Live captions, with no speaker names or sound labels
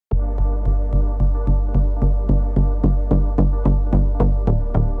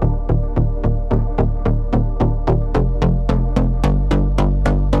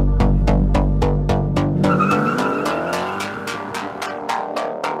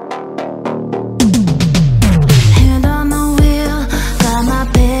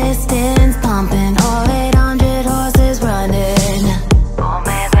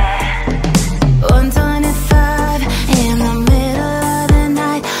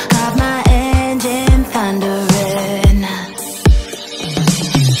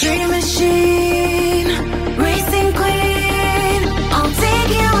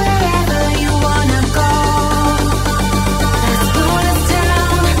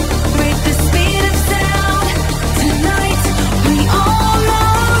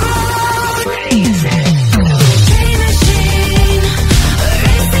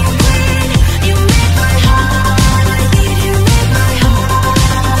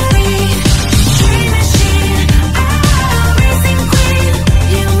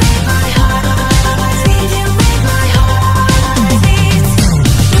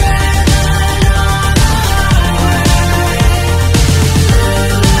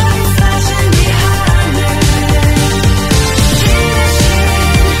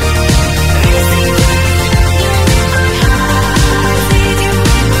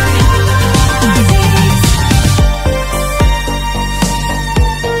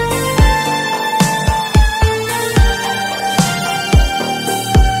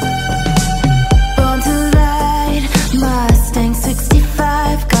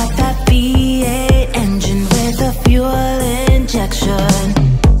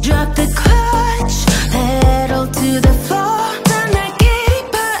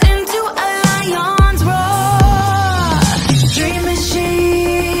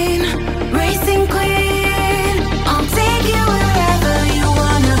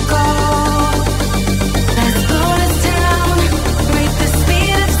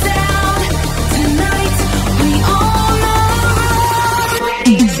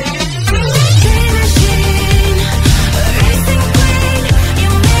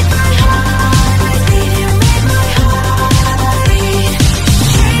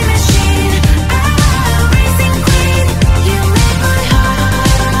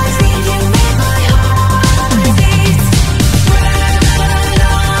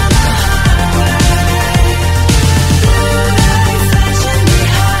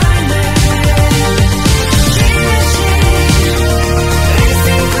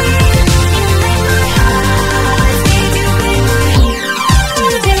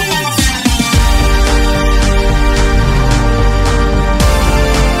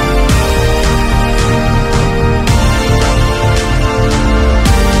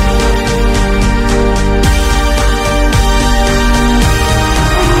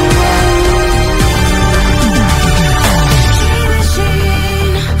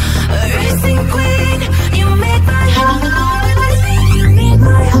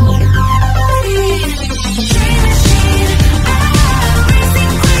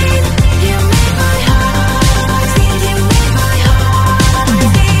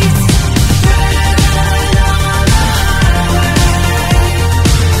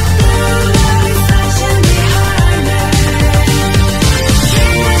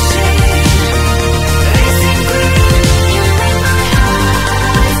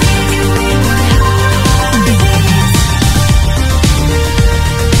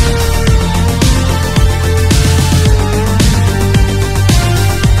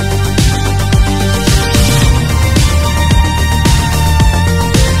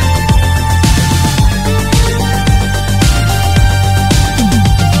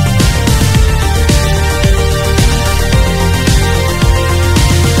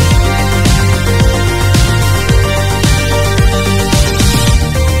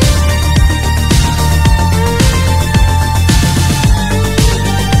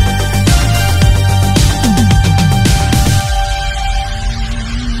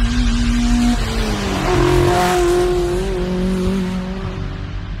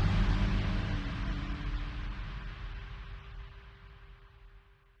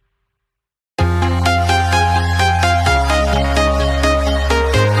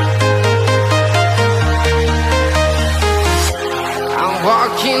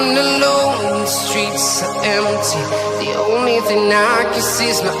walking alone, the streets are empty. The only thing I can see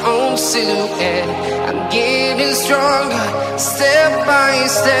is my own silhouette. I'm getting stronger, step by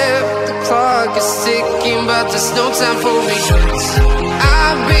step. The clock is ticking, but there's no time for regrets.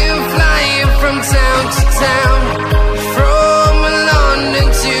 I've been flying from town to town, from London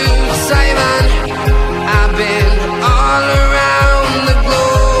to Taiwan. I've been all around the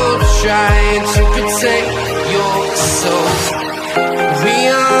globe, trying to protect your soul. We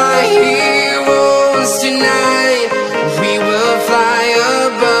are heroes tonight. We will fly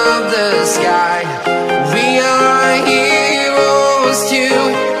above the sky. We are heroes tonight.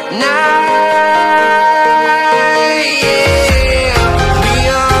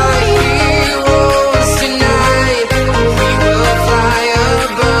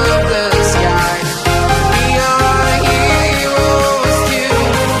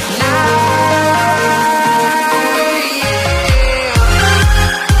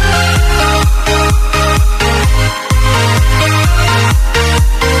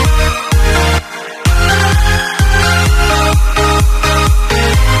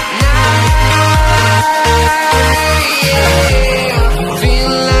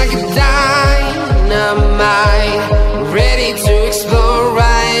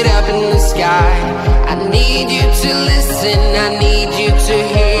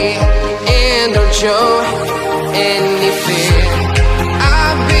 Show any fear.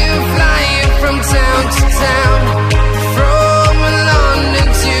 I've been flying from town to town, from London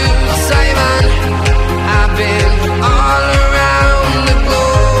to Taiwan. I've been all around the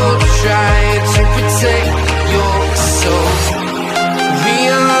globe, trying to protect your soul. We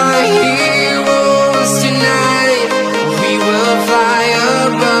are heroes tonight. We will fly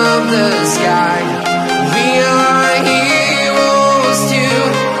above the sky. We are heroes tonight.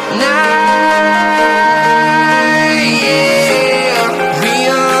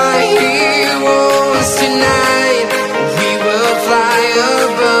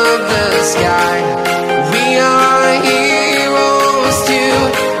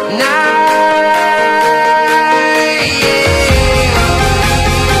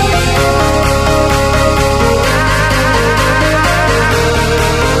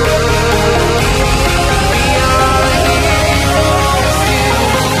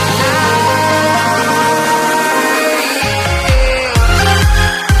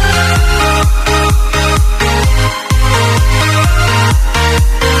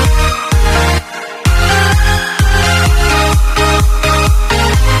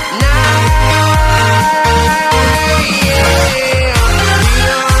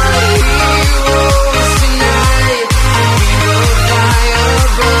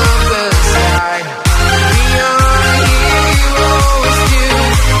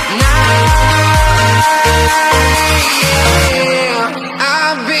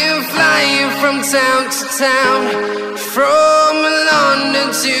 Town to town, from London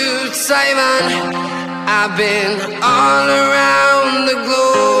to Taiwan. I've been all around the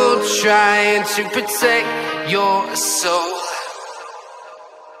globe, trying to protect your soul.